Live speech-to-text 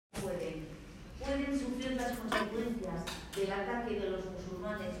pueden sufrir las consecuencias del ataque de los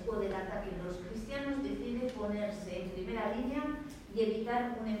musulmanes o del ataque de los cristianos, decide ponerse en primera línea y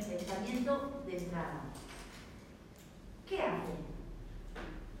evitar un enfrentamiento de entrada. ¿Qué hace?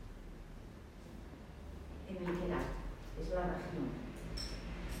 En el Kelat, es la región.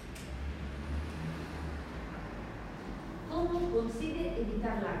 ¿Cómo consigue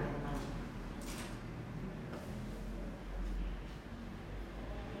evitar la guerra?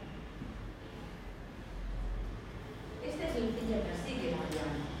 Este es el fin que persigue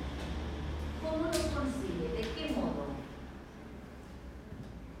Mariana. ¿Cómo lo consigue? ¿De qué modo?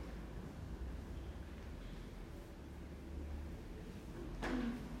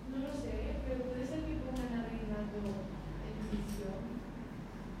 No lo sé, pero puede ser que pongan a REINO en prisión.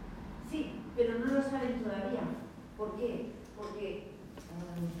 Sí, pero no lo saben todavía. ¿Por qué? Porque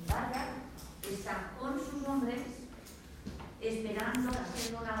Bagdad está con sus hombres esperando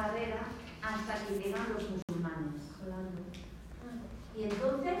haciendo una barrera hasta que llegan los musulmanes. Y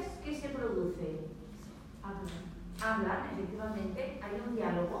entonces, ¿qué se produce? Hablan, efectivamente, hay un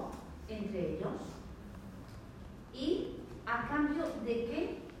diálogo entre ellos. ¿Y a cambio de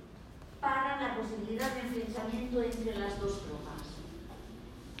qué? Para la posibilidad de enfrentamiento entre las dos tropas.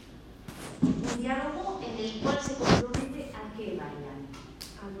 Un diálogo en el cual se compromete a que vayan.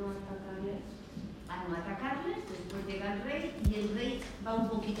 A no atacarles, después llega el rey y el rey va un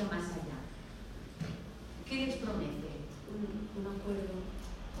poquito más allá. ¿Qué les promete? Un acuerdo.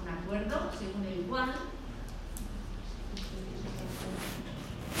 Un acuerdo según el cual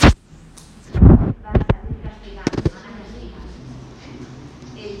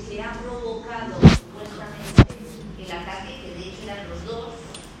el que ha provocado supuestamente el ataque, que de hecho eran los dos,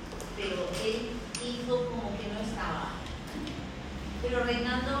 pero él hizo como que no estaba. Pero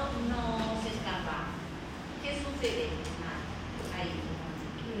Reinaldo no se escapa. ¿Qué sucede? Ahí.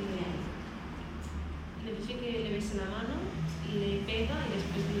 Le dice que le bese la mano y le pega y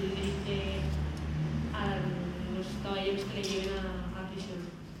después le dice a los caballeros que le lleven a prisión.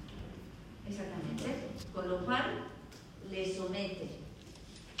 Exactamente. Con lo cual le somete,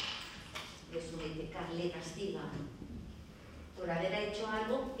 le castiga por haber hecho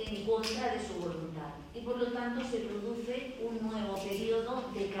algo en contra de su voluntad. Y por lo tanto se produce un nuevo periodo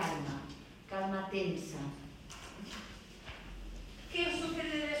de calma tensa. ¿Qué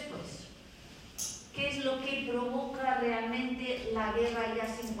sucede después? ¿Qué es lo que provoca realmente la guerra ya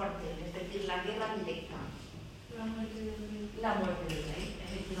sin cuartel? Es decir, la guerra directa. La muerte del rey. La muerte del rey,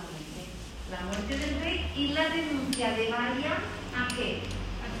 efectivamente. La muerte del rey y la denuncia de María ¿a qué?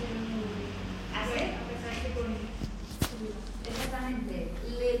 ¿A ser? A casarse con Sibila. Exactamente.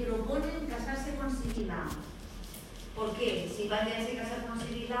 Le proponen casarse con Sibila. ¿Por qué? Si María se casa con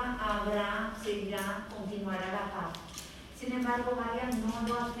Sibila, continuará la paz. Sin embargo, María no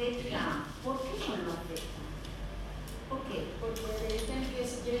lo acepta. ¿Por qué no lo acepta? ¿Por qué? Porque le dicen que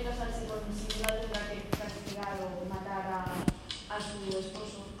si quiere casarse con Sibila tendrá que castigar o matar a su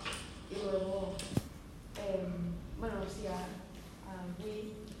esposo y luego, a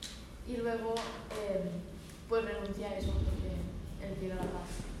Will, y luego pues renuncia a eso porque él quiere la paz.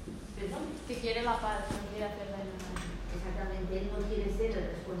 ¿Perdón? Que quiere la paz, no quiere hacer daño a nadie. Exactamente, él no quiere ser el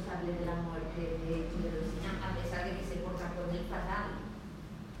responsable de la muerte de los niños, a pesar de que se porta con él fatal.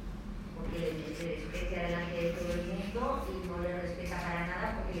 Porque le desprecia delante de todo el mundo y no le respeta para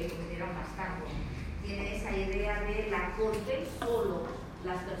nada porque le considera un bastardo. Tiene esa idea de la corte, solo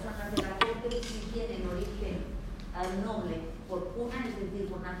las personas de la corte si tienen origen noble por cuna, es decir,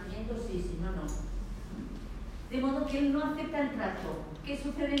 por nacimiento, sí, si no, no. De modo que él no acepta el trato. ¿Qué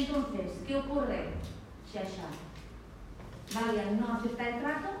sucede entonces? ¿Qué ocurre? Shasha. María no acepta el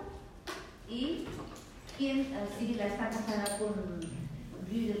trato y Sibila está casada con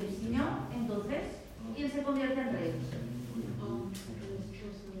Guy de Lusignan, entonces, y él se convierte en rey.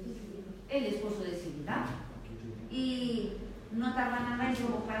 El esposo de Sibila. Y no tarda nada en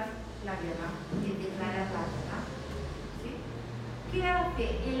provocar la guerra, en declarar la guerra. ¿Sí? ¿Qué hace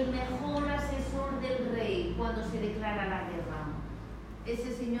el mejor asesor del rey cuando se declara la guerra?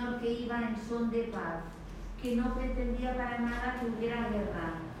 Ese señor que iba en son de paz, que no pretendía para nada que hubiera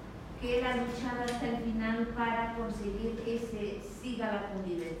guerra, que él ha luchado hasta el final para conseguir que se siga la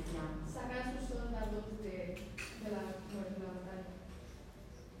convivencia. Saca a sus soldados de la batalla.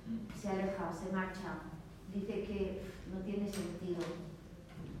 Se aleja, se marcha. Dice que no tiene sentido.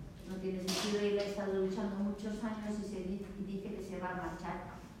 No tiene sentido, él ha estado luchando muchos años y dice que se va a marchar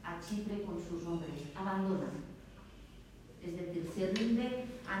a Chipre con sus hombres. Abandona. Es decir, se rinde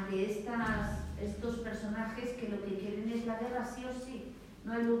ante estos personajes que lo que quieren es la guerra sí o sí.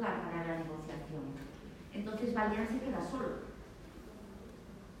 No hay lugar para la negociación. Entonces Balián se queda solo.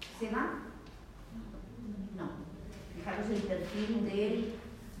 Se va fijaros el perfil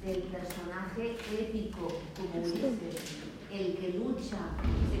del personaje épico como Ulises, el que lucha,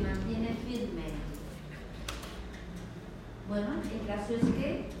 se mantiene firme. Bueno, el caso es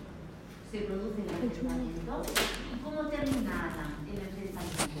que se produce el enfrentamiento. ¿Y cómo termina Ana el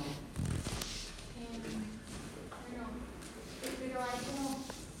enfrentamiento? Bueno, pero hay como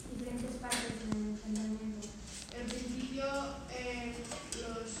diferentes partes en el enfrentamiento. Al principio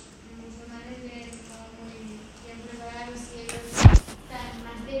los musulmanes ven como muy bien preparados y ellos están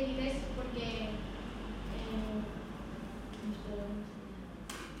más débiles porque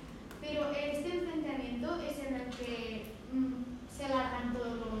pero este enfrentamiento es en el que se largan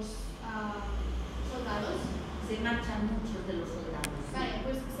todos los soldados. Se marchan muchos de los soldados. Vale,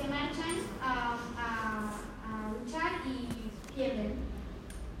 pues se marchan a luchar y pierden.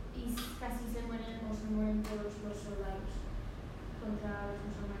 Y casi se mueren todos los soldados contra los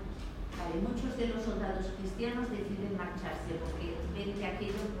musulmanes. Vale, muchos de los soldados cristianos deciden marcharse porque ven que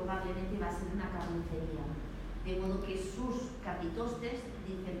aquello probablemente va a ser una carnicería. De modo que sus capitostes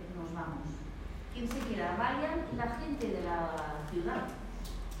dicen, nos vamos. ¿Quién se queda? Vayan la gente de la ciudad.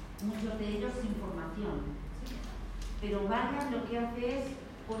 Muchos de ellos sin formación. Pero Vayan lo que hace es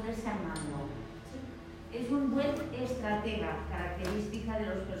ponerse al mando. Es un buen estratega, característica de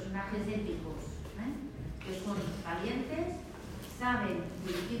los personajes épicos, que son valientes, saben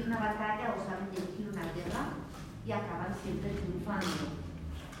dirigir una batalla o saben dirigir una guerra y acaban siempre triunfando.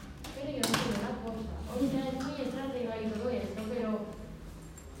 Pero yo no sé una cosa, o sea, es muy estratega y todo esto, pero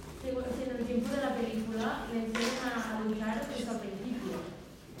en el tiempo de la película le enseñan a luchar desde el principio.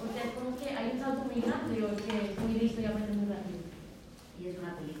 O sea, es como que hay un salto muy grande o es que es muy listo y aprende muy rápido. Y es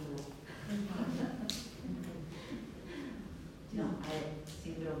una película. No, a ver,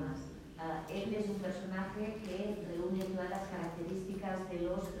 sin bromas. Él es un personaje que reúne todas las características de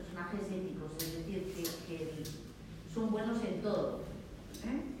los personajes épicos, es decir, que son buenos en todo.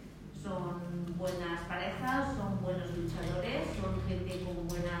 Son buenas parejas, son buenos luchadores, son gente con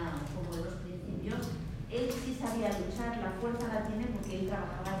buenos principios. Él sí sabía luchar, la fuerza la tiene porque él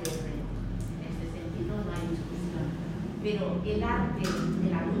trabajaba de rey. En este sentido no hay discusión. Pero el arte de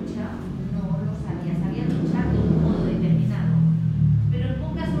la lucha no lo sabía, sabía luchar de un modo determinado. Pero en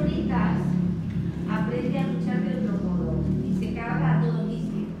pocas horitas aprende a luchar de otro modo y se carga a todo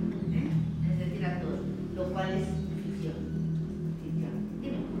mismo, es decir, a todos, lo cual es ficción.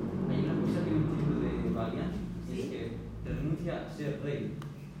 Dime. Hay una cosa que no entiendo de Valiant, ¿Sí? es que renuncia a ser rey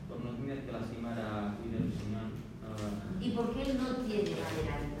por no tener que lastimar a Señor. ¿Y por qué él no tiene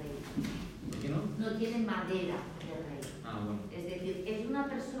madera de rey? ¿Por qué no? No tiene madera de rey. Ah, bueno. Es decir, es una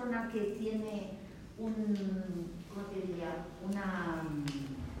persona que tiene ¿cómo te diría?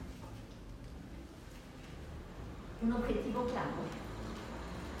 Un objetivo claro.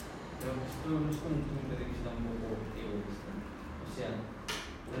 Pero esto no es como un punto de vista un poco egoísta. O sea,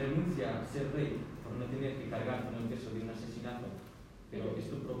 renuncia a ser rey por no tener que cargar con el peso de un asesinato, pero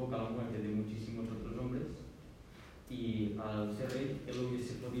esto provoca la muerte de muchísimos otros hombres y al ser rey él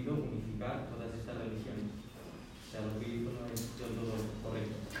hubiese podido unificar todas estas religiones. O sea, lo que hizo no es del todo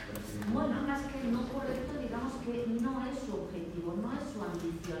correcto. Bueno, más que no correcto, digamos que no es su objetivo, no es su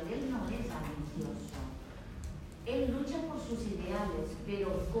ambición, él no es ambicioso. Él lucha por sus ideales, pero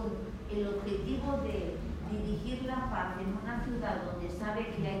con el objetivo de dirigir la paz en una ciudad donde sabe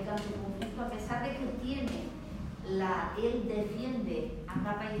que hay tanto conflicto, a pesar de que él defiende a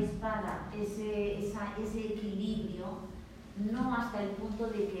capa y espada ese equilibrio, no hasta el punto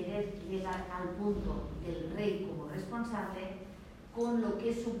de querer llegar al punto del rey como responsable, con lo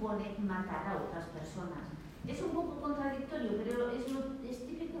que supone matar a otras personas. Es un poco contradictorio, pero es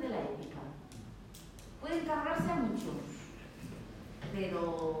típico de la épica. Pueden cargarse a muchos,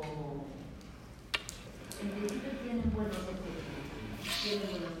 pero en principio tienen buenos objetivos, tienen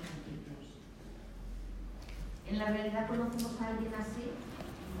buenos principios. ¿En la realidad conocemos a alguien así?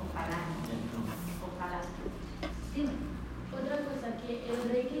 Ojalá no. Ojalá. Sí. Otra cosa, que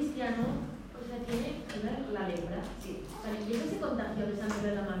el rey cristiano, o sea, tiene la lepra. Sí. Vale, ¿y eso se contagió de sangre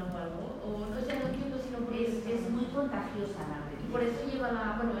de la mano o algo? O sea, no entiendo, sino porque Es muy contagiosa la y religión. por eso lleva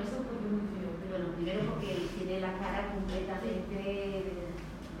bueno, eso porque es muy feo. Bueno, primero porque tiene la cara completamente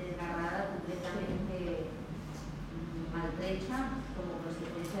desgarrada, completamente maltrecha como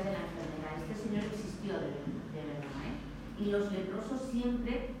consecuencia de la enfermedad. Este señor existió de verdad, Y los leprosos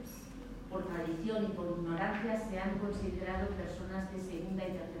siempre, por tradición y por ignorancia, se han considerado personas de segunda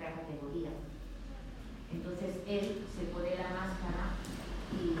y tercera categoría. Entonces él se pone la máscara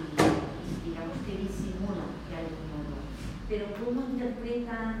y digamos que disimula de algún modo. Pero ¿cómo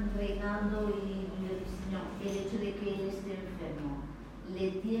interpretan Reinaldo y el Señor el hecho de que él esté enfermo?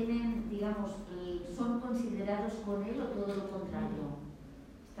 le tienen, digamos, son considerados con él o todo lo contrario.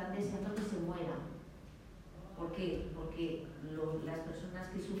 Están deseando que se muera. ¿Por qué? Porque las personas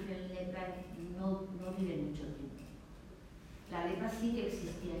que sufren lepra no viven mucho tiempo. La lepra sigue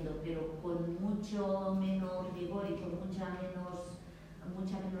existiendo, pero con mucho menos vigor y con mucha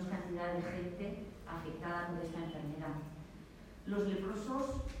menos cantidad de gente afectada por esta enfermedad. Los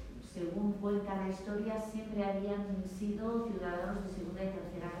leprosos, según cuenta la historia, siempre habían sido ciudadanos de segunda y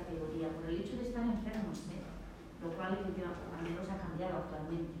tercera categoría, por el hecho de estar enfermos, lo cual al menos ha cambiado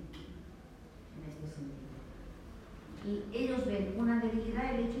actualmente en este sentido. Y ellos ven una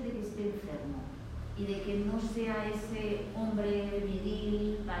debilidad el hecho de que esté enfermo y de que no sea ese hombre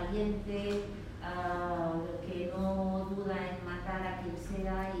viril, valiente, que no duda en matar a quien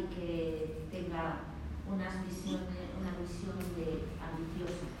sea y que tenga una visión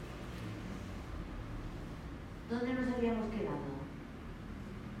ambiciosa. ¿Dónde nos habíamos quedado?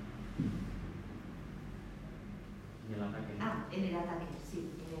 En el ataque. En el ataque,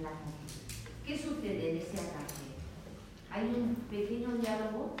 sí, en el ataque. ¿Qué sucede en ese ataque? Hay un pequeño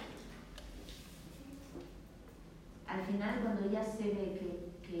diálogo. Al final, cuando ya se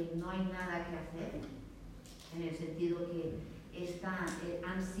ve que no hay nada que hacer, en el sentido que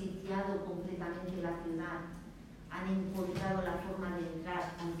han sitiado completamente la ciudad, han encontrado la forma de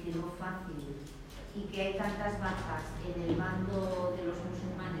entrar, aunque no fácil, y que hay tantas bajas en el bando de los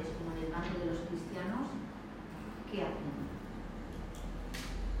musulmanes como en el bando de los cristianos, ¿qué hacen?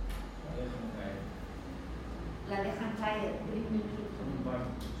 La dejan caer.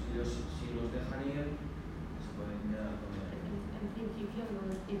 Si los dejan ir, se pueden quedar con él. En principio no,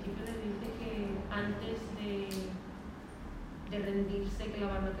 en principio les dice que antes de rendirse que la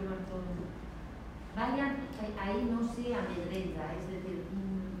van a quemar todo. Vayan, ahí no se amedrenta, es decir,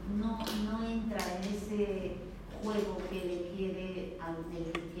 no entra en ese juego que quiere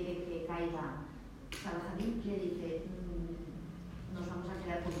que caiga. Salahadín le dice, nos vamos a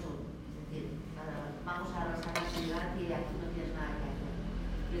quedar con todo, es decir, vamos a arrasar la ciudad y aquí no tienes nada que hacer.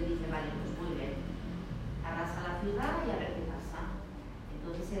 Y él dice, vale, pues muy bien, arrasa la ciudad y a ver qué pasa.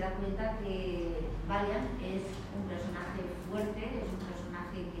 Entonces se da cuenta que Valiant es un personaje fuerte, es un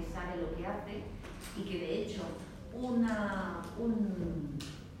personaje que sabe lo que hace y que de hecho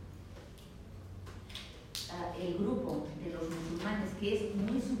el grupo de los musulmanes, que es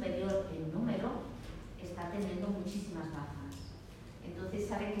muy superior en número, está teniendo muchísimas bajas. Entonces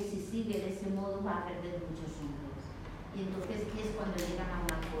sabe que si sigue de ese modo va a perder muchos hombres. Y entonces, ¿qué es cuando llegan a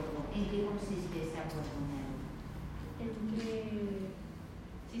un acuerdo? ¿En qué consiste ese acuerdo? En que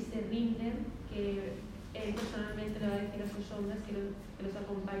si se rinden, que él personalmente le va a decir a sus hombres que los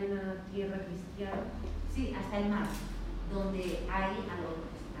acompañen a tierra cristiana. Sí, hasta el mar, donde hay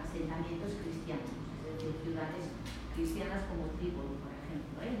asentamientos cristianos, es decir, ciudades cristianas como Trípoli, por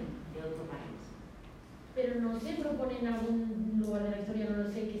ejemplo, de otro país. Pero no se propone en algún lugar de la historia, no lo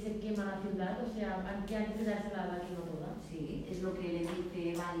sé, que se quema la ciudad, o sea, que antes de darse la quema toda. Sí, es lo que le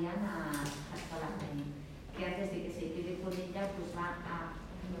dice Valian a Salahadín, que antes de que se quede con ella, pues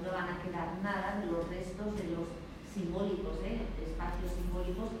no le van a quedar nada de los restos de los simbólicos, espacios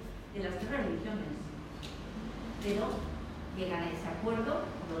simbólicos de las tres religiones. Pero llegan a ese acuerdo,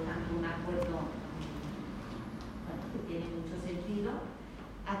 por lo tanto un acuerdo que tiene mucho sentido,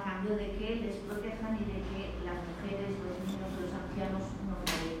 a cambio de que les protejan y de que las mujeres, los niños, los ancianos no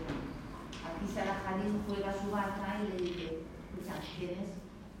fallezcan. Aquí Salahadín juega su baza y le dice, escucha, tienes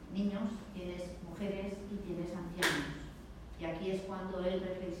niños, tienes mujeres y tienes ancianos. Y aquí es cuando él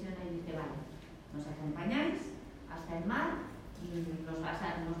reflexiona y dice, vale, nos acompañáis hasta el mar y nos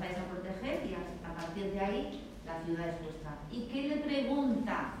vais a proteger y a partir de ahí la ciudad es vuestra. ¿Y qué le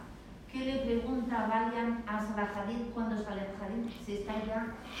pregunta? Valian a Salahadín cuando Salahadín se está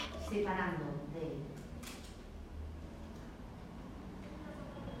ya separando de él?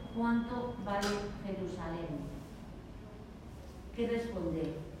 ¿Cuánto vale Jerusalén? ¿Qué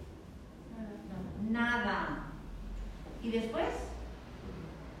responde? Nada. ¿Y después?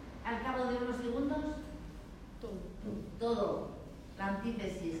 Al cabo de unos segundos, todo. La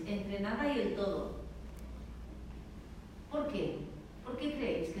antítesis entre nada y el todo. ¿Por qué? ¿Por qué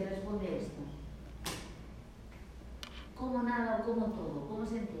creéis que responde esto? ¿Cómo nada o cómo todo? ¿Cómo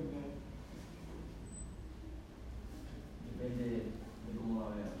se entiende? Depende de cómo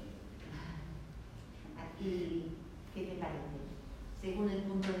la veas. ¿Y qué te parece? Según el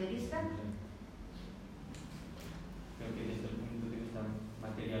punto de vista. Creo que desde el punto de vista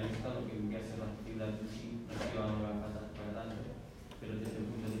materialista lo que vendría a ser la ciudad en sí no se va a para tanto, pero desde el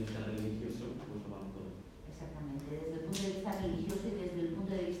punto de vista religioso pues lo vale todo. Exactamente, desde el punto de vista religioso y desde el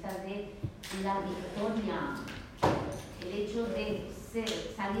punto de vista de la victoria, el hecho de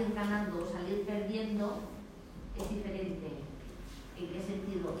salir ganando o salir perdiendo es diferente. ¿En qué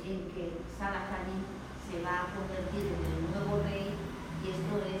sentido? En que Salah se va a convertir en el nuevo rey y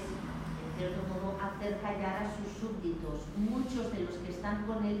esto es, en cierto modo, hacer callar a sus súbditos. Muchos de los que están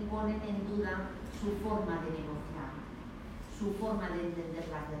con él ponen en duda su forma de negociar, su forma de entender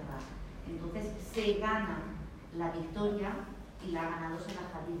la guerra. Entonces se gana la victoria y la ha ganado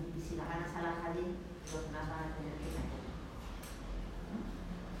Salah. Y si la gana Salah, los demás van a tener que ganar.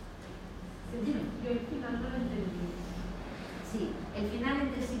 Dime. Yo el final no lo entendí. Sí, el final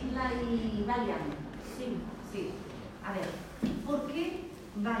entre Sibila y Valiant. Sí. A ver, ¿por qué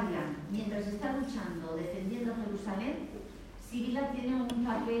Valiant, mientras está luchando, defendiendo Jerusalén, Sibila tiene un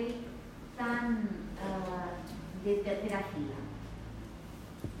papel tan de tercera fila?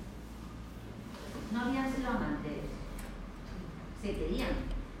 No habían sido amantes, se querían.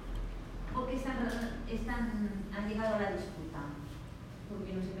 ¿Por qué han llegado a la disputa? ¿Por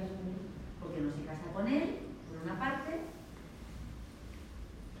qué no se casa con él? Porque no se casa con él, por una parte.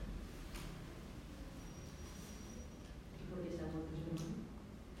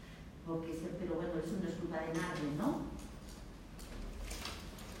 Pero bueno, eso no es culpa de nadie, ¿no?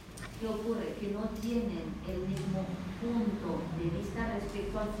 ¿Qué ocurre? Que no tienen el mismo punto de vista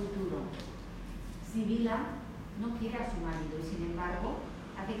respecto al futuro. Sibila no quiere a su marido y sin embargo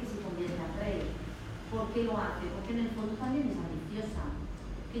hace que se convierta en rey. ¿Por qué lo hace? Porque en el fondo también es ambiciosa.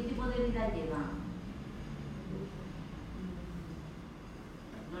 ¿Qué tipo de vida lleva?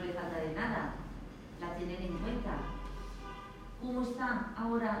 No le falta de nada. La tienen en cuenta. ¿Cómo está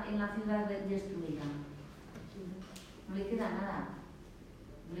ahora en la ciudad destruida? No le queda nada.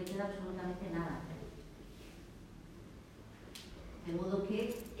 No le queda absolutamente nada. De modo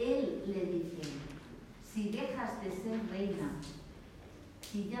que él le dice, si dejas de ser reina,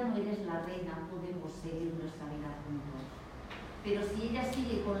 si ya no eres la reina, podemos seguir nuestra vida juntos. Pero si ella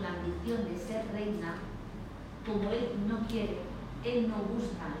sigue con la ambición de ser reina, como él no quiere, él no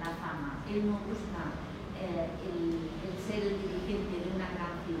busca la fama, él no busca el ser el dirigente de una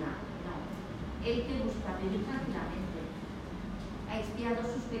gran ciudad. No. Él que busca vivir tranquilamente. Ha expiado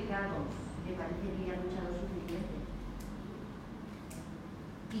sus pecados. Me parece que ya ha luchado suficiente.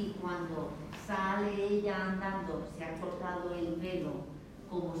 Y cuando sale ella andando, se ha cortado el velo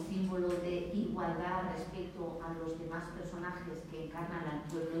como símbolo de igualdad respecto a los demás personajes que encarnan al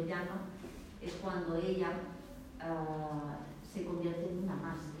pueblo llano, es cuando ella se convierte en una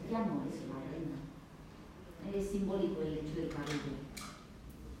más. Ya no es la reina. Es simbólico el hecho del cabello.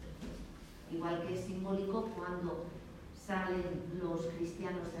 Igual que es simbólico cuando salen los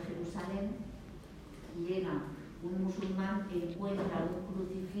cristianos de Jerusalén, llega un musulmán que encuentra un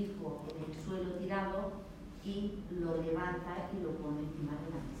crucifijo en el suelo tirado y lo levanta y lo pone encima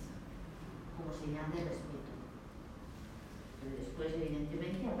de la mesa, como señal de respeto. Pero después,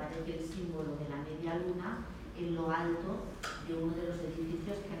 evidentemente, aparece el símbolo de la media luna en lo alto de uno de los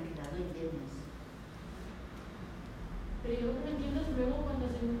edificios que han quedado indemnes. Pero yo lo que no entiendo es luego cuando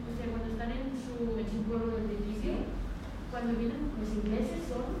están en su pueblo del principio, cuando vienen los ingleses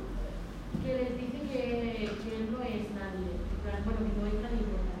son, que les dice que él no es nadie, bueno, que no es nadie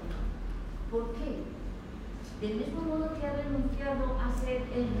importante. ¿Por qué? Del mismo modo que ha renunciado a ser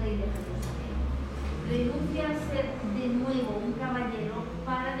el rey de Jerusalén, renuncia a ser de nuevo un caballero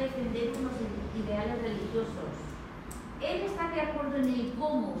para defender unos ideales religiosos. Él está de acuerdo en el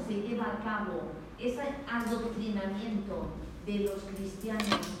cómo se lleva a cabo ese adoctrinamiento de los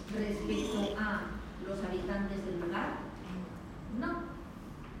cristianos respecto a los habitantes del lugar.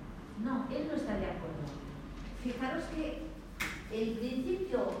 No, él no está de acuerdo. Fijaros que el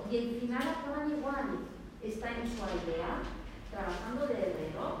principio y el final acaban igual. Está en su aldea, trabajando de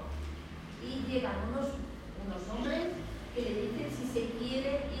herrero, y llegan unos hombres que le dicen si se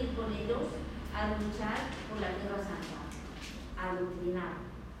quiere ir con ellos a luchar por la Tierra Santa, a adoctrinar.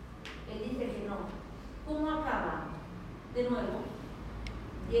 Él dice que no. ¿Cómo acaba? De nuevo,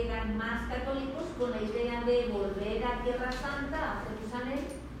 llegan más católicos con la idea de volver a Tierra Santa, a Jerusalén,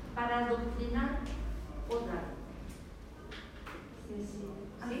 para adoctrinar otra vez. Sí.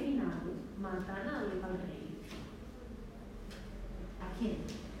 Al final, matan al rey. ¿A quién?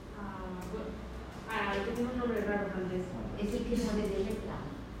 Al que tiene un nombre raro antes. Es el que muere de lepra.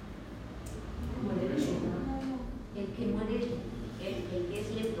 Muere de lepra. El que muere, el que es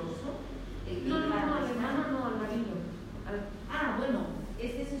leproso. No, al marido. Bueno,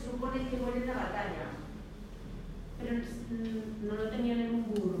 este se supone que muere en la batalla. Pero no lo tenían en un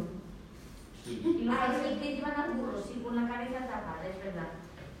burro. Sí. Y luego Es el que llevan al burro, sí, con la cabeza tapada, es verdad.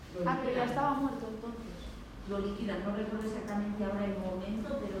 Pero ya estaba muerto entonces. Lo liquidan, no recuerdo exactamente ahora el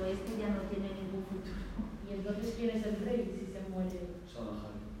momento, pero este ya no tiene ningún futuro. ¿Y entonces quién es el rey si se muere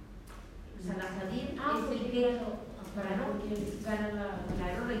Salahadín Ah, es el porque que claro, porque gana la...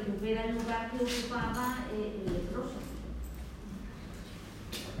 claro, recupera el lugar que ocupaba el leproso.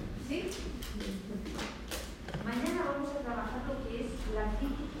 ¿Sí? Mañana vamos a trabajar lo que es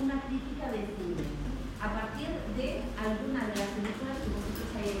una crítica de cine, a partir de alguna de las películas que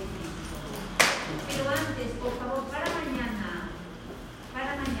vosotros hayáis visto. Pero antes, por favor,